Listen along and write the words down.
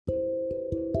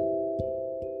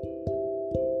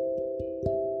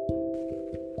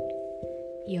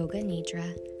Yoga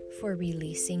Nidra for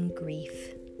releasing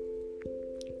grief.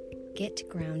 Get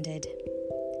grounded.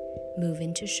 Move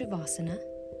into Shavasana,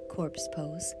 corpse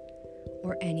pose,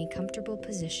 or any comfortable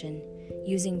position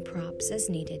using props as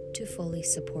needed to fully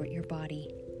support your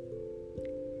body.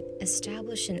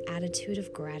 Establish an attitude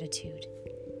of gratitude,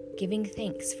 giving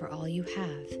thanks for all you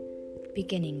have,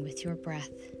 beginning with your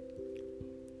breath.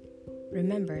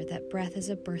 Remember that breath is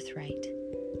a birthright,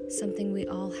 something we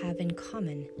all have in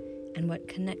common and what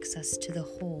connects us to the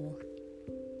whole.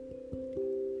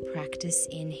 Practice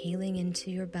inhaling into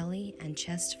your belly and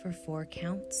chest for 4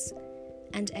 counts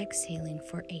and exhaling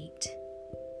for 8.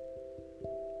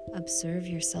 Observe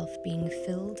yourself being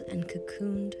filled and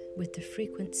cocooned with the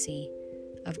frequency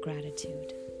of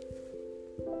gratitude.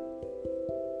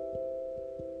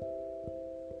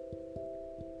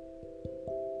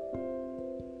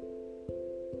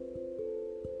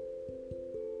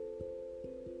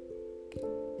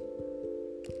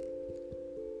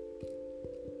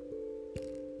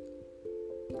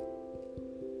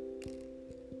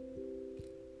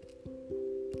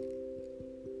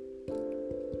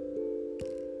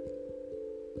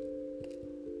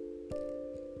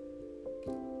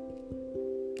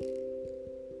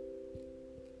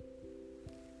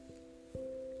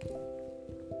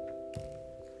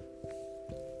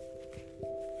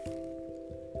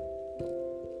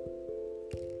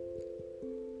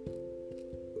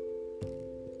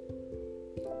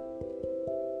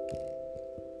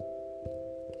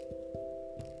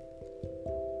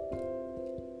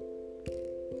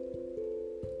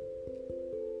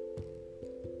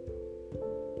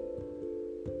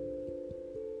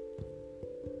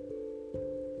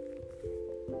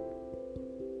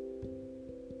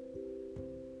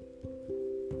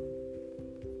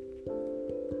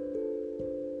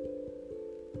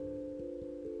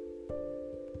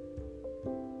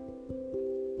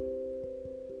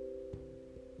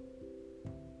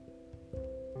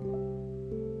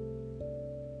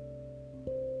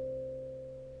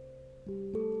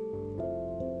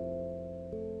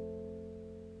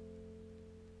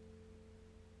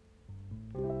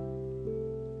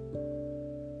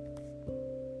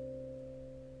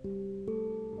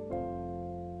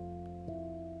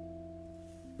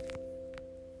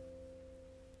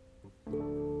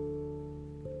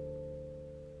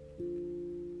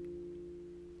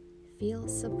 Feel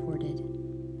supported.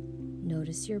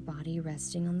 Notice your body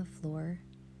resting on the floor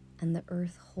and the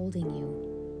earth holding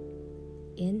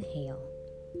you. Inhale.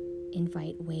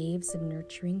 Invite waves of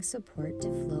nurturing support to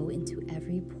flow into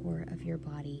every pore of your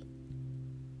body.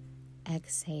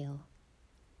 Exhale.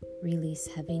 Release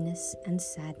heaviness and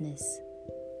sadness,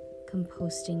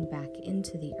 composting back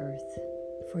into the earth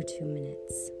for 2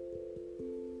 minutes.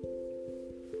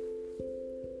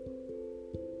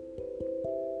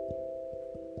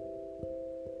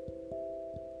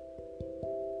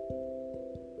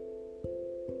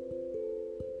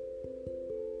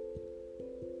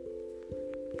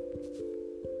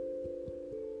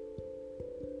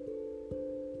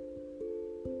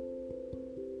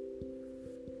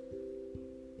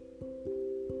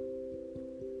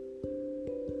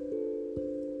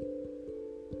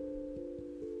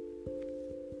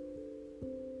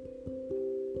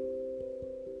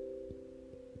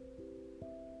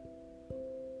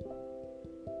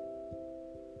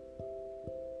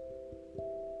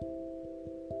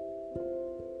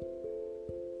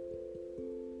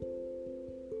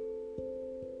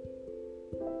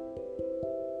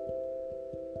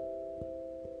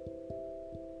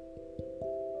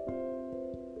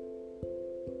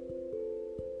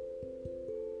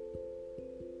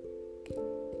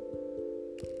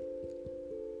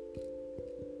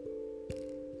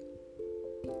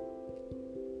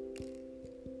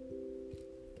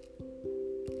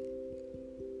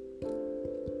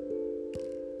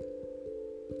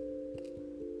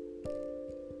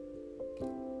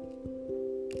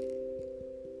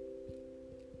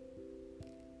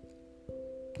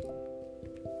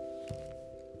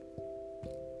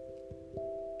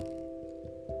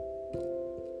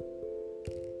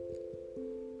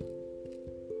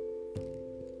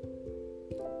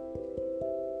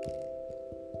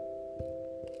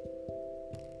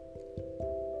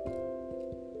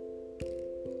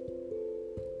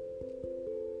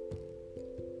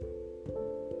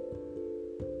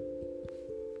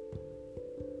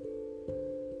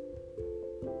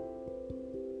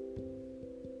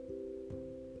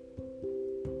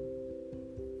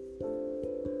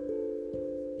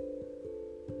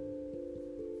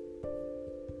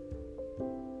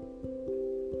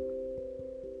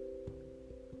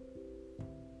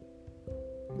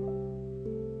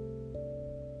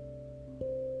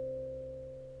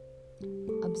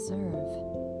 observe.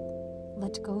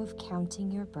 Let go of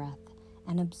counting your breath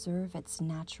and observe its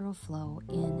natural flow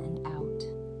in and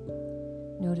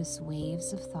out. Notice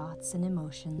waves of thoughts and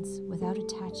emotions without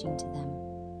attaching to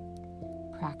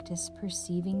them. Practice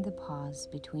perceiving the pause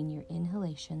between your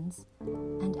inhalations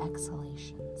and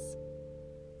exhalations.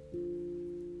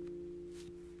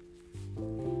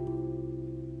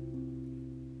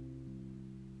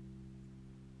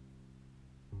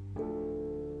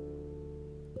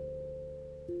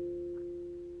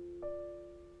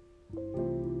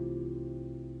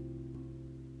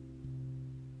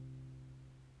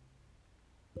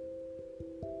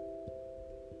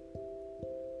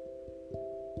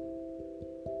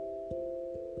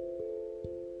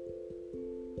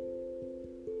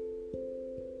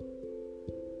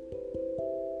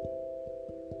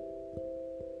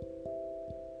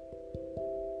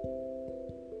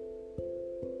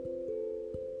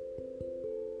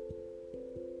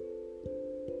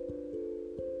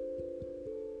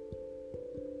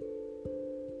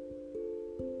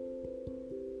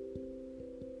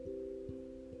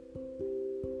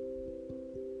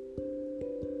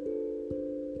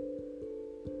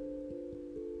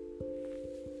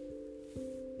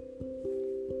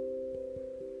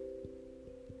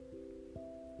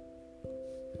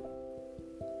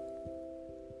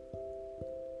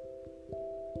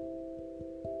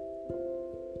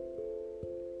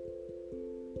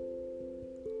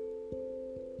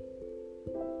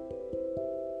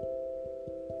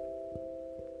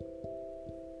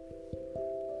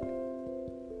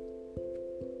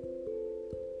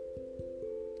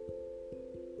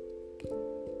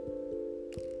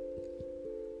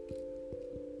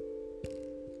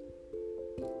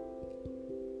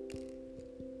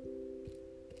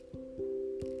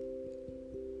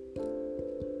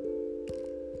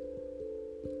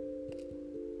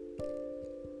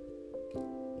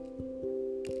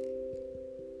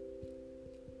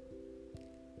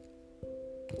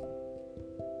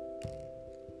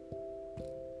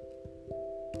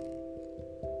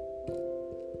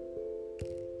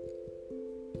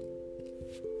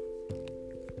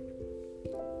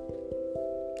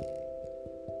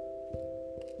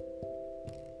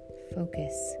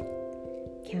 Focus.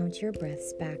 Count your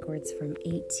breaths backwards from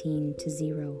 18 to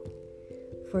 0.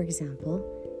 For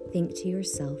example, think to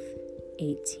yourself,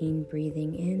 18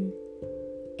 breathing in,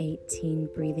 18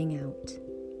 breathing out.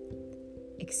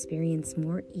 Experience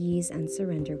more ease and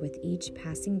surrender with each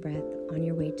passing breath on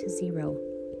your way to 0.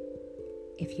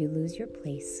 If you lose your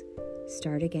place,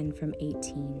 start again from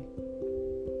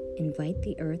 18. Invite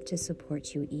the earth to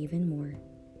support you even more.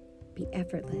 Be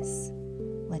effortless.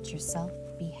 Let yourself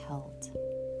be held.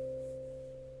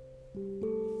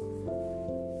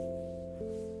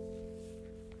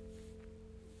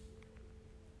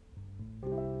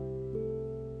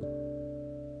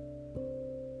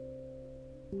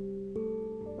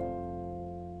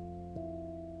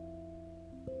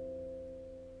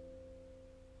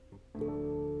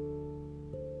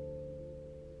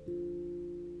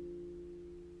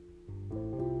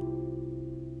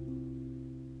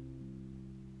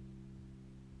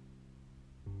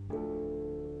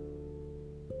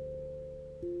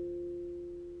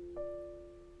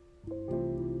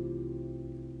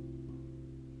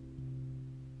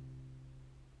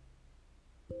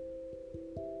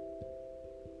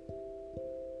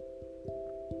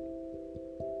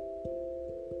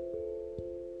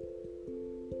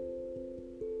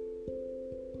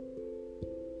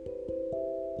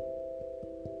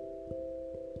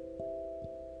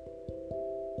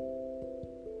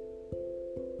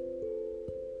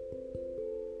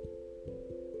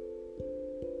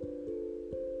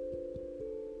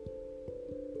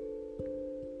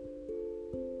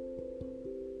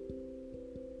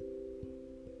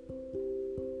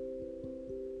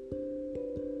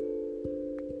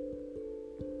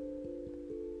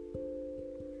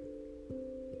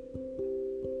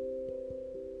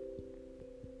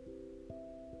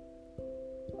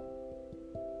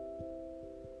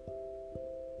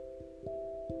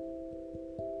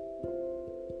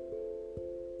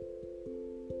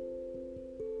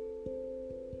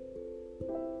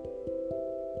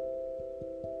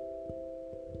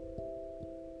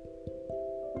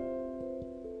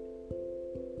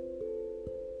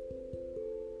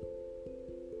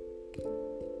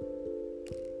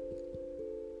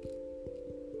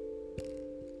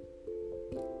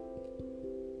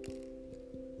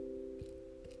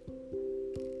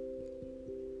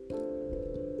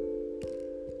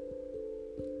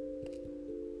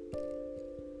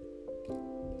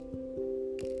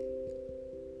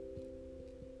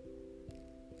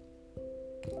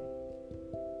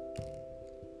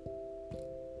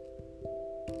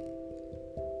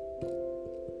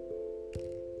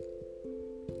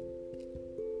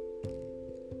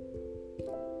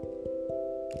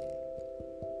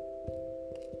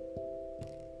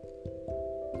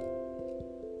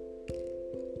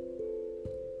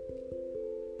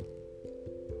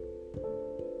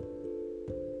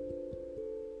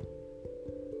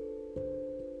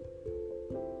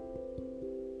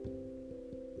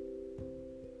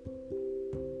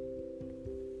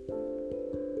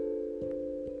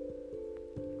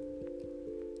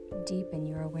 deepen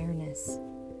your awareness.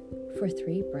 For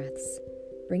 3 breaths,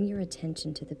 bring your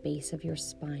attention to the base of your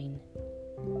spine.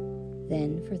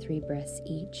 Then, for 3 breaths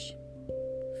each,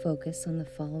 focus on the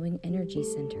following energy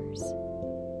centers: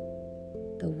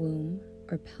 the womb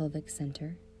or pelvic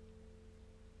center,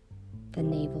 the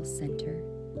navel center,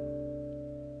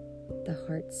 the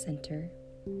heart center,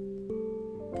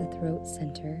 the throat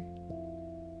center,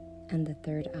 and the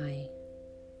third eye.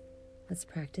 Let's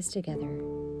practice together.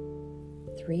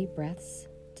 3 breaths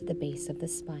to the base of the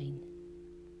spine.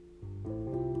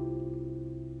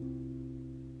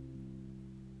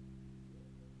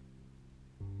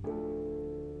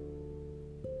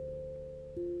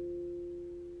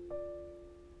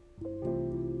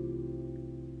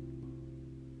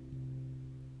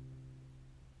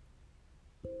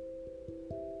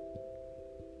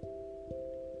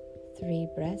 Three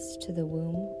breaths to the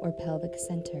womb or pelvic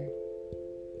center.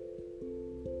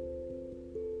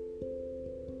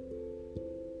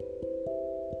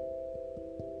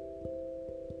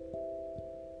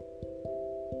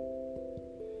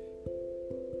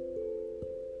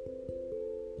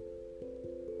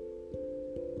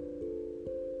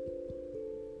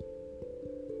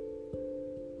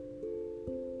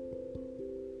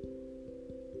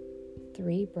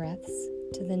 Three breaths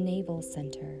to the navel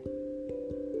center.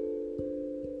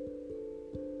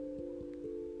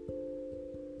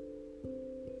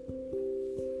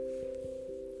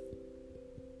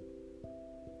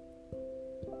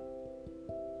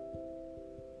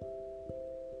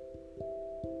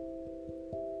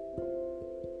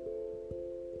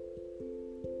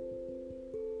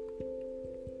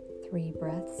 Three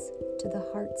breaths to the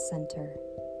heart center.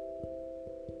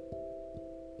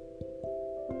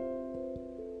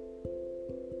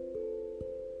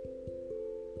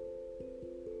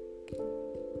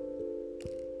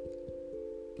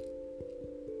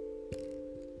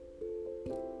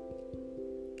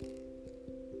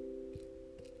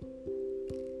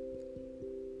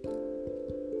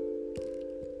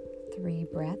 Three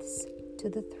breaths to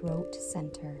the throat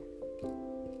center.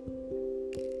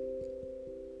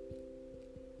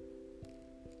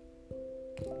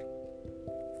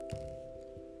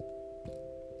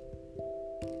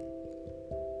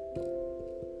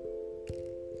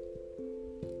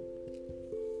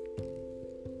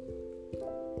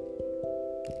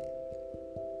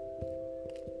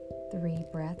 Three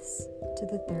breaths to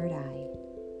the third eye.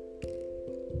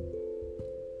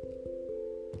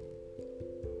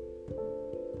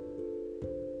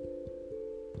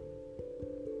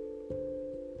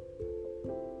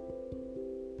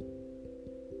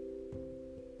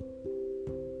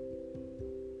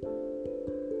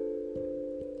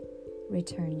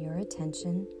 Return your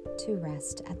attention to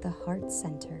rest at the heart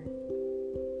center.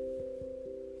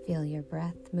 Feel your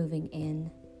breath moving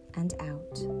in and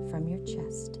out from your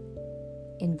chest.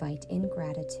 Invite in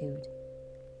gratitude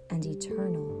and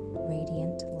eternal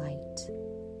radiant light.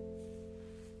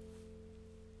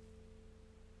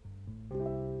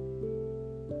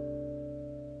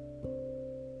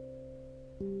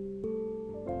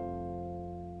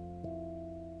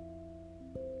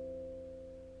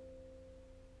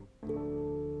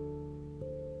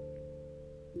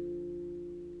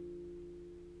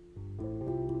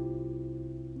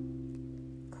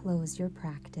 Close your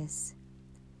practice.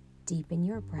 Deepen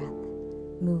your breath.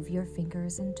 Move your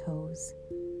fingers and toes,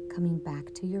 coming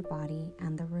back to your body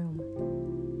and the room.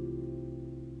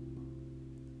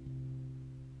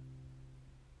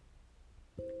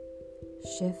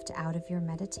 Shift out of your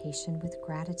meditation with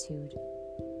gratitude,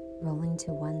 rolling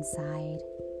to one side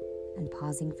and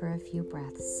pausing for a few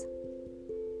breaths.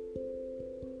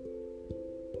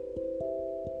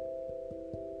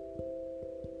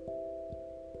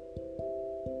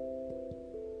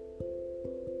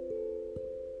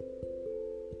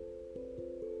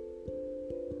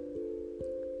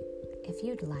 If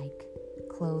you'd like,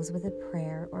 close with a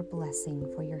prayer or blessing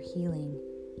for your healing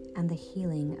and the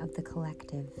healing of the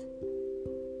collective.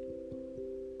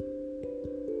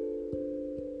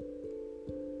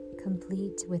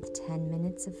 Complete with 10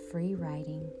 minutes of free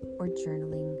writing or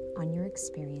journaling on your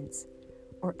experience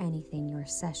or anything your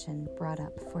session brought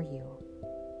up for you.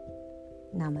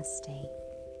 Namaste.